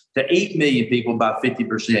rations to 8 million people by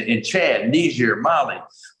 50%. In Chad, Niger, Mali,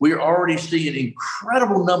 we're already seeing an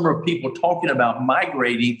incredible number of people talking about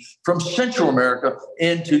migrating from Central America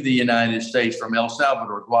into the United States, from El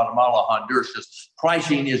Salvador, Guatemala, Honduras. Just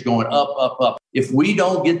pricing is going up, up, up. If we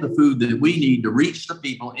don't get the food that we need to reach the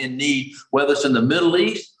people in need, whether it's in the Middle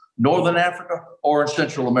East, Northern Africa, or in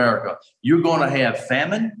Central America, you're going to have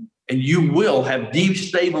famine and you will have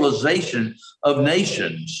destabilization of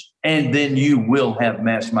nations. And then you will have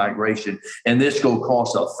mass migration. And this will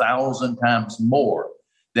cost 1,000 times more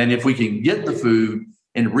than if we can get the food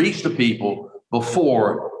and reach the people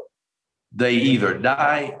before they either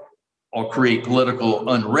die or create political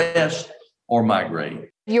unrest or migrate.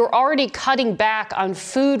 You're already cutting back on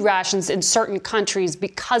food rations in certain countries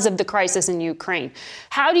because of the crisis in Ukraine.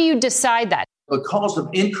 How do you decide that? Because of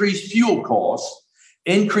increased fuel costs,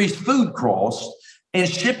 increased food costs, and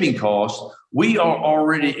shipping costs, we are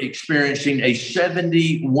already experiencing a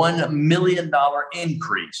 $71 million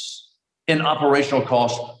increase in operational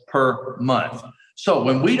costs per month. So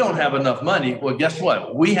when we don't have enough money, well, guess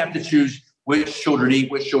what? We have to choose which children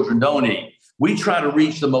eat, which children don't eat. We try to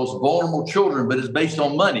reach the most vulnerable children, but it's based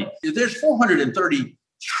on money. There's $430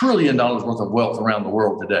 trillion worth of wealth around the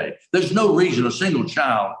world today. There's no reason a single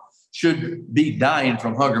child should be dying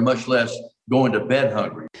from hunger, much less going to bed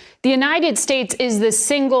hungry. The United States is the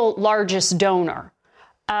single largest donor.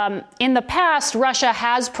 In the past, Russia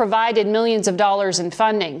has provided millions of dollars in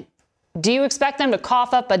funding. Do you expect them to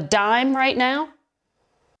cough up a dime right now?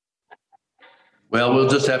 Well, we'll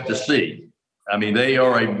just have to see. I mean, they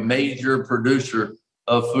are a major producer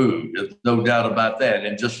of food. There's no doubt about that.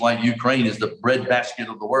 And just like Ukraine is the breadbasket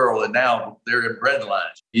of the world, and now they're in bread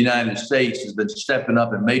lines. The United States has been stepping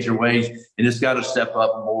up in major ways, and it's got to step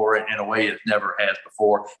up more in a way it never has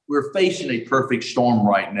before. We're facing a perfect storm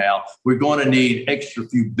right now. We're going to need extra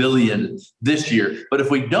few billion this year. But if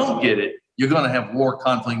we don't get it, you're going to have war,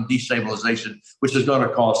 conflict, destabilization, which is going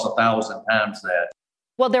to cost 1,000 times that.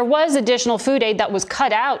 Well, there was additional food aid that was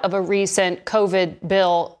cut out of a recent COVID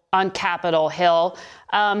bill on Capitol Hill.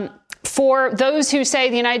 For those who say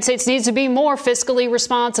the United States needs to be more fiscally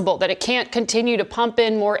responsible, that it can't continue to pump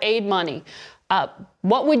in more aid money,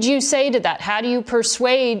 what would you say to that? How do you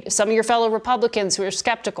persuade some of your fellow Republicans who are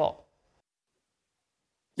skeptical?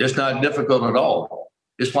 It's not difficult at all.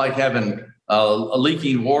 It's like having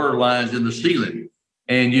leaking water lines in the ceiling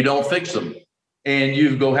and you don't fix them. and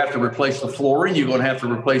you go have to replace the flooring. You're going to have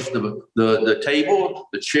to replace the table,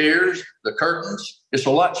 the chairs, the curtains. It's a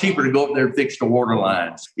lot cheaper to go up there and fix the water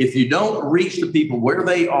lines. If you don't reach the people where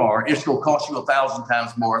they are, it's going to cost you 1,000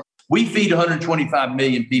 times more. We feed 125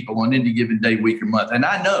 million people on any given day, week, or month. And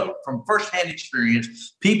I know from firsthand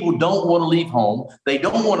experience, people don't want to leave home. They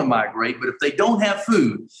don't want to migrate. But if they don't have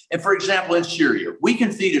food, and for example, in Syria, we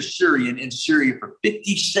can feed a Syrian in Syria for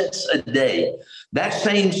 50 cents a day. That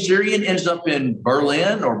same Syrian ends up in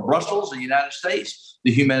Berlin or Brussels, the United States.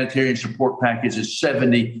 The humanitarian support package is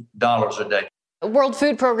 $70 a day. The World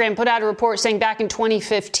Food Program put out a report saying back in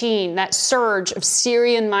 2015 that surge of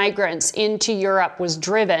Syrian migrants into Europe was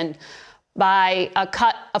driven by a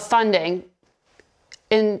cut of funding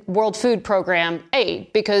in World Food Program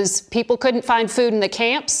aid because people couldn't find food in the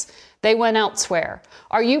camps. They went elsewhere.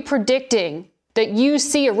 Are you predicting that you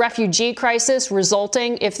see a refugee crisis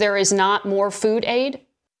resulting if there is not more food aid?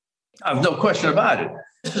 I have no question about it.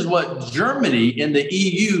 This is what Germany and the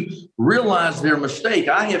EU realized their mistake.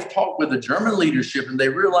 I have talked with the German leadership, and they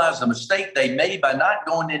realized the mistake they made by not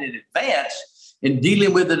going in advance and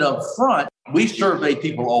dealing with it up front. We survey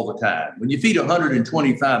people all the time. When you feed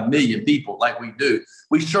 125 million people like we do,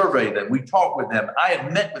 we survey them. We talk with them. I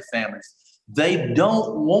have met with families. They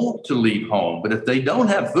don't want to leave home, but if they don't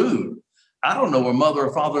have food, I don't know a mother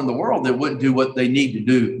or father in the world that wouldn't do what they need to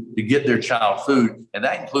do to get their child food, and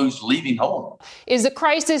that includes leaving home. Is the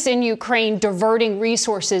crisis in Ukraine diverting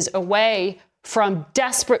resources away from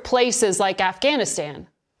desperate places like Afghanistan?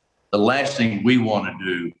 The last thing we want to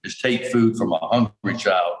do is take food from a hungry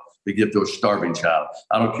child to give to a starving child.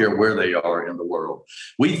 I don't care where they are in the world.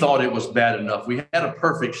 We thought it was bad enough. We had a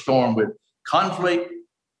perfect storm with conflict,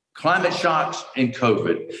 climate shocks, and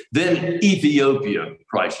COVID. Then Ethiopia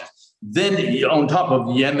crisis. Then on top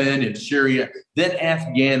of Yemen and Syria, then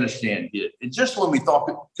Afghanistan hit. And just when we thought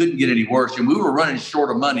it couldn't get any worse, and we were running short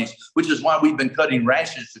of monies, which is why we've been cutting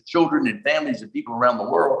rations to children and families and people around the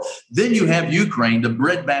world. Then you have Ukraine, the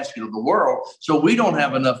breadbasket of the world. So we don't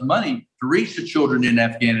have enough money to reach the children in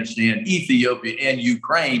Afghanistan, Ethiopia, and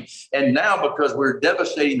Ukraine. And now because we're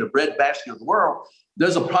devastating the breadbasket of the world,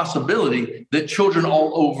 there's a possibility that children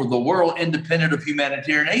all over the world, independent of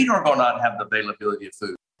humanitarian aid, are going to not have the availability of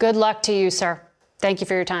food. Good luck to you, sir. Thank you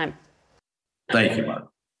for your time. Thank you, Mark.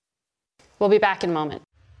 We'll be back in a moment.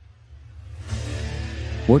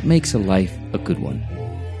 What makes a life a good one?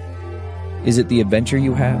 Is it the adventure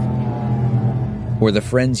you have? Or the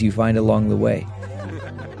friends you find along the way?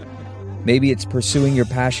 Maybe it's pursuing your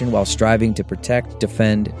passion while striving to protect,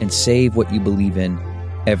 defend, and save what you believe in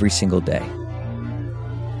every single day.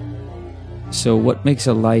 So what makes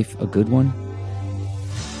a life a good one?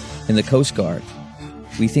 In the Coast Guard,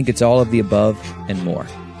 we think it's all of the above and more.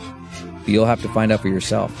 But you'll have to find out for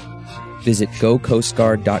yourself. Visit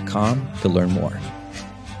gocoastguard.com to learn more.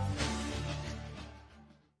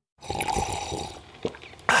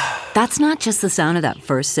 That's not just the sound of that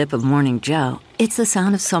first sip of Morning Joe. It's the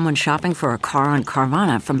sound of someone shopping for a car on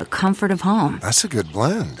Carvana from the comfort of home. That's a good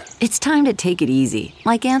blend. It's time to take it easy,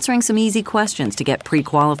 like answering some easy questions to get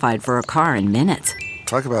pre-qualified for a car in minutes.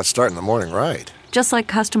 Talk about starting the morning right. Just like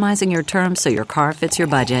customizing your terms so your car fits your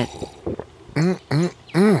budget.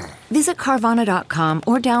 Visit Carvana.com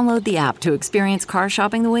or download the app to experience car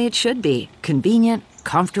shopping the way it should be. Convenient,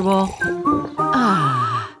 comfortable.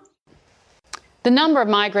 The number of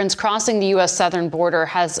migrants crossing the U.S. southern border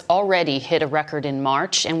has already hit a record in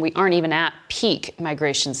March, and we aren't even at peak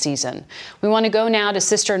migration season. We want to go now to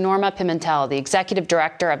Sister Norma Pimentel, the executive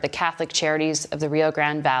director of the Catholic Charities of the Rio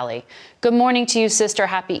Grande Valley. Good morning to you, Sister.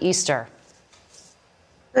 Happy Easter.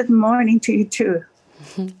 Good morning to you, too.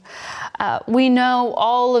 We know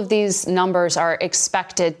all of these numbers are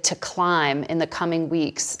expected to climb in the coming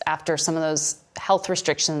weeks after some of those health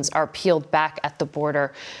restrictions are peeled back at the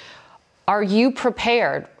border. Are you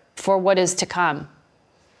prepared for what is to come?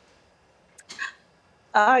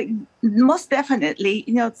 Most definitely.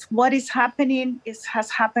 You know, what is happening has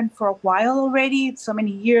happened for a while already. So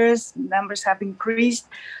many years, numbers have increased.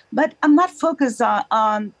 But I'm not focused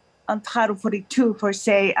on Title 42 per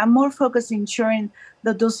se. I'm more focused on ensuring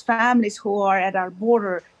that those families who are at our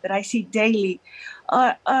border that I see daily,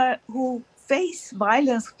 who face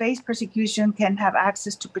violence, face persecution, can have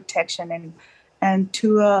access to protection and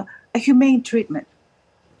to a humane treatment.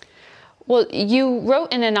 Well, you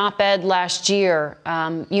wrote in an op-ed last year,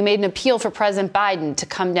 you made an appeal for President Biden to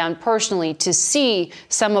come down personally to see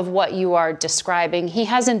some of what you are describing. He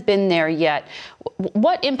hasn't been there yet.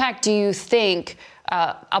 What impact do you think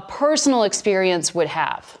a personal experience would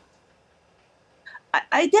have?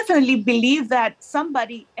 I definitely believe that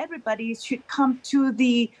everybody should come to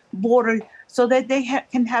the border so that they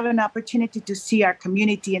can have an opportunity to see our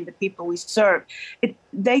community and the people we serve.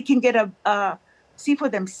 They can get see for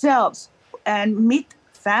themselves and meet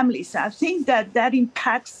families. I think that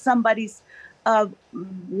impacts somebody's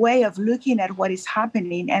way of looking at what is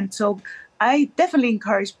happening. And so I definitely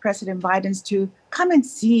encourage President Biden to come and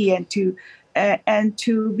see and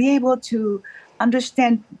to be able to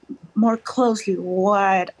understand more closely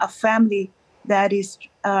what a family that is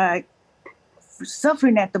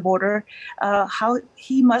suffering at the border, how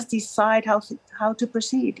he must decide how to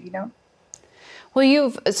proceed, Well,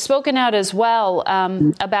 you've spoken out as well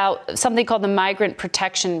about something called the Migrant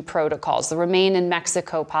Protection Protocols, the Remain in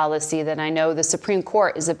Mexico policy that I know the Supreme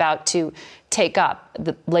Court is about to take up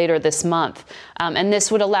later this month. And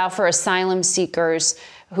this would allow for asylum seekers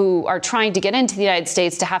who are trying to get into the United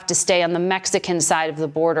States to have to stay on the Mexican side of the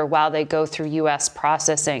border while they go through U.S.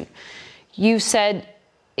 processing. You said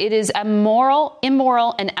it is immoral,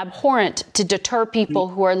 and abhorrent to deter people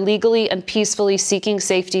who are legally and peacefully seeking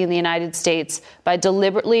safety in the United States by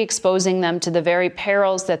deliberately exposing them to the very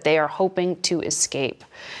perils that they are hoping to escape.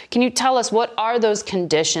 Can you tell us what are those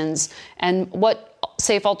conditions and what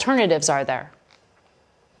safe alternatives are there?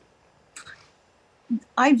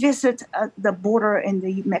 I visit the border in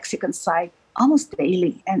the Mexican side almost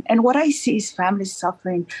daily. And what I see is families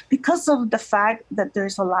suffering because of the fact that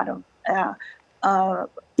there's a lot of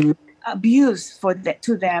abuse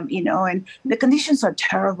to them, and the conditions are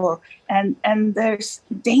terrible. And there's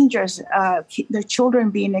dangers, their children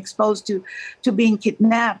being exposed to being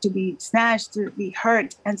kidnapped, to be snatched, to be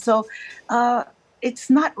hurt. And so it's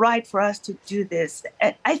not right for us to do this.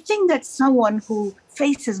 I think that someone who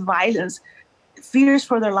faces violence, fears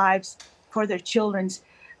for their lives, for their children's,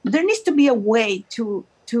 there needs to be a way to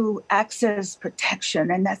access protection.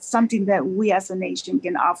 And that's something that we as a nation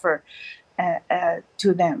can offer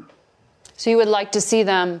to them. So you would like to see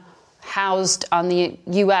them housed on the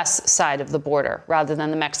U.S. side of the border rather than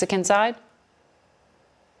the Mexican side?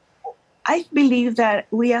 I believe that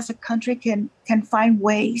we as a country can find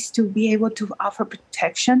ways to be able to offer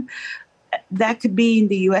protection. That could be in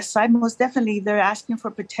the U.S. side. Most definitely, they're asking for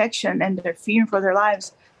protection and they're fearing for their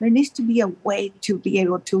lives. There needs to be a way to be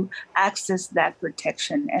able to access that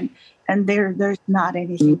protection. And there's not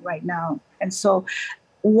anything right now. And so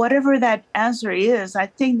whatever that answer is, I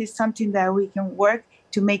think it's something that we can work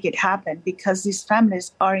to make it happen because these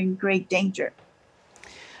families are in great danger.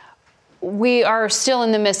 We are still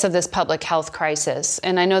in the midst of this public health crisis.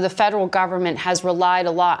 And I know the federal government has relied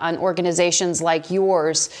a lot on organizations like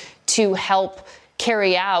yours to help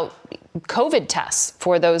carry out COVID tests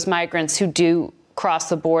for those migrants who do cross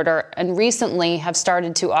the border and recently have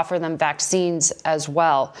started to offer them vaccines as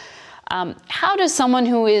well. How does someone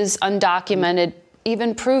who is undocumented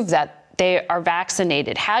even prove that they are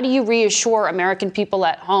vaccinated? How do you reassure American people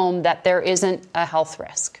at home that there isn't a health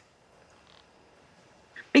risk?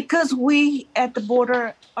 Because we at the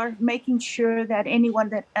border are making sure that anyone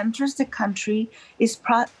that enters the country is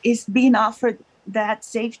being offered that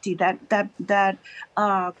safety, that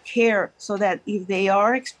care, so that if they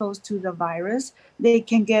are exposed to the virus, they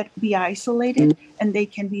can be isolated and they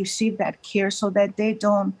can receive that care so that they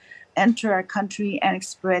don't enter our country and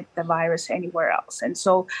spread the virus anywhere else. And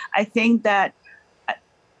so I think that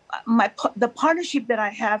the partnership that I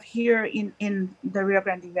have here in the Rio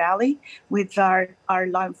Grande Valley with our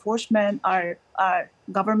law enforcement, our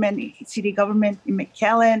government, city government in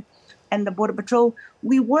McAllen, and the Border Patrol,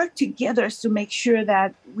 we work together to make sure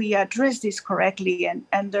that we address this correctly,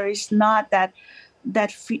 and there is not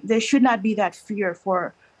there should not be that fear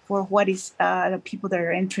for what is the people that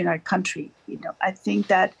are entering our country. I think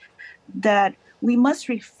that we must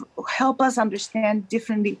help us understand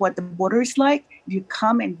differently what the border is like. You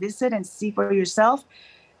come and visit and see for yourself,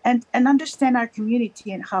 and understand our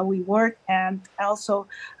community and how we work, and also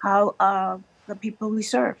how the people we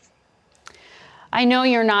serve. I know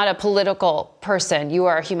you're not a political person. You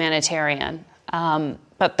are a humanitarian.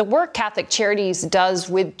 But the work Catholic Charities does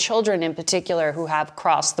with children in particular who have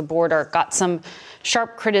crossed the border got some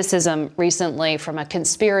sharp criticism recently from a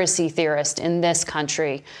conspiracy theorist in this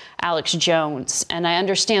country, Alex Jones. And I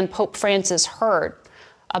understand Pope Francis heard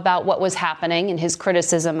about what was happening in his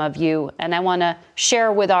criticism of you. And I want to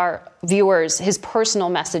share with our viewers his personal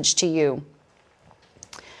message to you.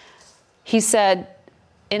 He said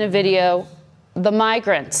in a video, "The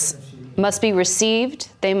migrants must be received,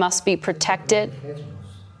 they must be protected,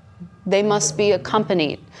 they must be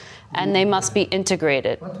accompanied, and they must be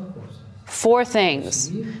integrated. 4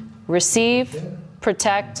 things: receive,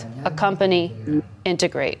 protect, accompany,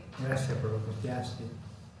 integrate."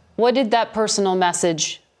 What did that personal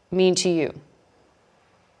message mean to you?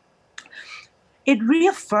 it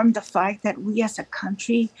reaffirmed the fact that we as a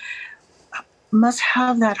country must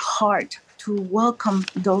have that heart to welcome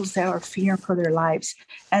those that are fearing for their lives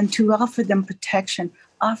and to offer them protection,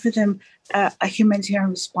 offer them a humanitarian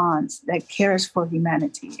response that cares for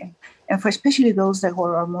humanity and for especially those that who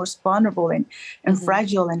are most vulnerable and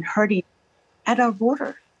fragile and hurting at our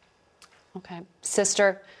border. Okay.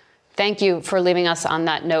 Sister, thank you for leaving us on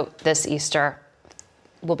that note this Easter.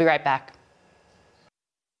 We'll be right back.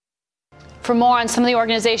 For more on some of the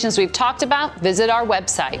organizations we've talked about, visit our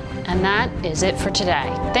website. And that is it for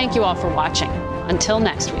today. Thank you all for watching. Until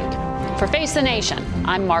next week. For Face the Nation,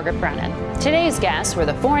 I'm Margaret Brennan. Today's guests were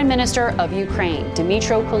the Foreign Minister of Ukraine,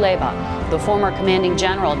 Dmytro Kuleba, the former commanding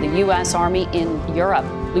general of the U.S. Army in Europe,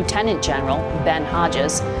 Lieutenant General Ben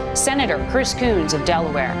Hodges, Senator Chris Coons of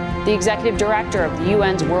Delaware, the Executive Director of the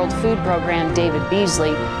UN's World Food Program, David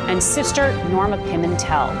Beasley, and Sister Norma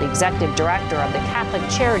Pimentel, the Executive Director of the Catholic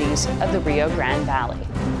Charities of the Rio Grande Valley.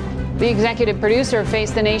 The executive producer of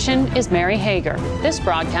Face the Nation is Mary Hager. This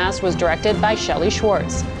broadcast was directed by Shelley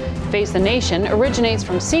Schwartz. Face the Nation originates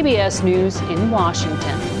from CBS News in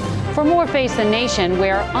Washington. For more Face the Nation,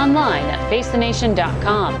 we're online at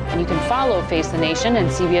facethenation.com, and you can follow Face the Nation and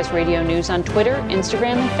CBS Radio News on Twitter,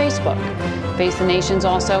 Instagram, and Facebook. Face the Nation's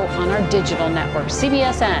also on our digital network,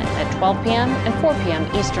 CBSN, at 12 p.m. and 4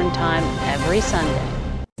 p.m. Eastern Time every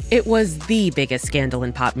Sunday. It was the biggest scandal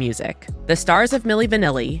in pop music. The stars of Milli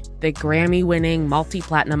Vanilli, the Grammy-winning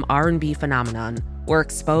multi-platinum R&B phenomenon, were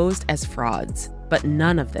exposed as frauds. But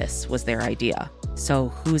none of this was their idea. So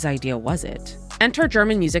whose idea was it? Enter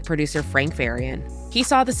German music producer Frank Farian. He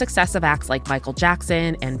saw the success of acts like Michael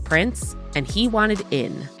Jackson and Prince, and he wanted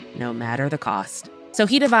in, no matter the cost. So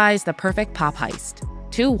he devised the perfect pop heist.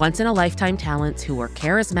 Two once-in-a-lifetime talents who were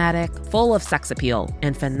charismatic, full of sex appeal,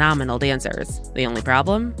 and phenomenal dancers. The only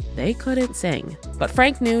problem? They couldn't sing. But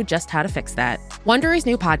Frank knew just how to fix that. Wondery's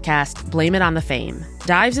new podcast, Blame It on the Fame,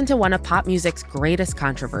 dives into one of pop music's greatest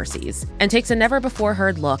controversies and takes a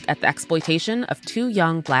never-before-heard look at the exploitation of two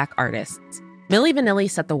young Black artists. Milli Vanilli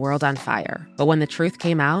set the world on fire, but when the truth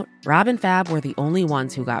came out, Rob and Fab were the only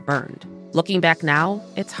ones who got burned. Looking back now,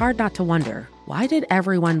 it's hard not to wonder, why did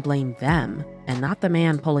everyone blame them and not the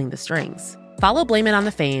man pulling the strings? Follow Blame It on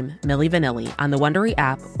the Fame, Milli Vanilli on the Wondery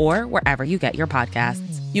app or wherever you get your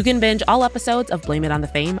podcasts. You can binge all episodes of Blame It on the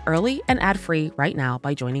Fame early and ad-free right now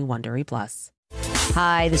by joining Wondery Plus.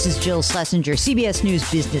 Hi, this is Jill Schlesinger, CBS News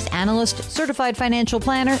business analyst, certified financial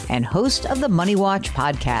planner, and host of the Money Watch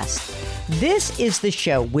podcast. This is the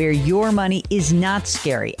show where your money is not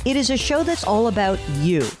scary. It is a show that's all about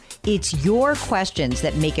you. It's your questions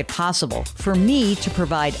that make it possible for me to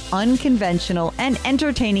provide unconventional and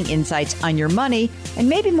entertaining insights on your money, and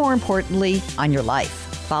maybe more importantly, on your life.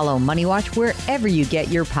 Follow Money Watch wherever you get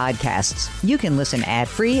your podcasts. You can listen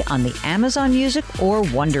ad-free on the Amazon Music or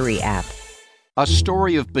Wondery app. A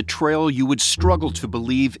story of betrayal you would struggle to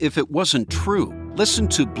believe if it wasn't true. Listen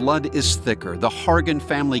to Blood is Thicker, the Hargan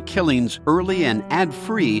family killings, early and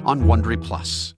ad-free on Wondery Plus.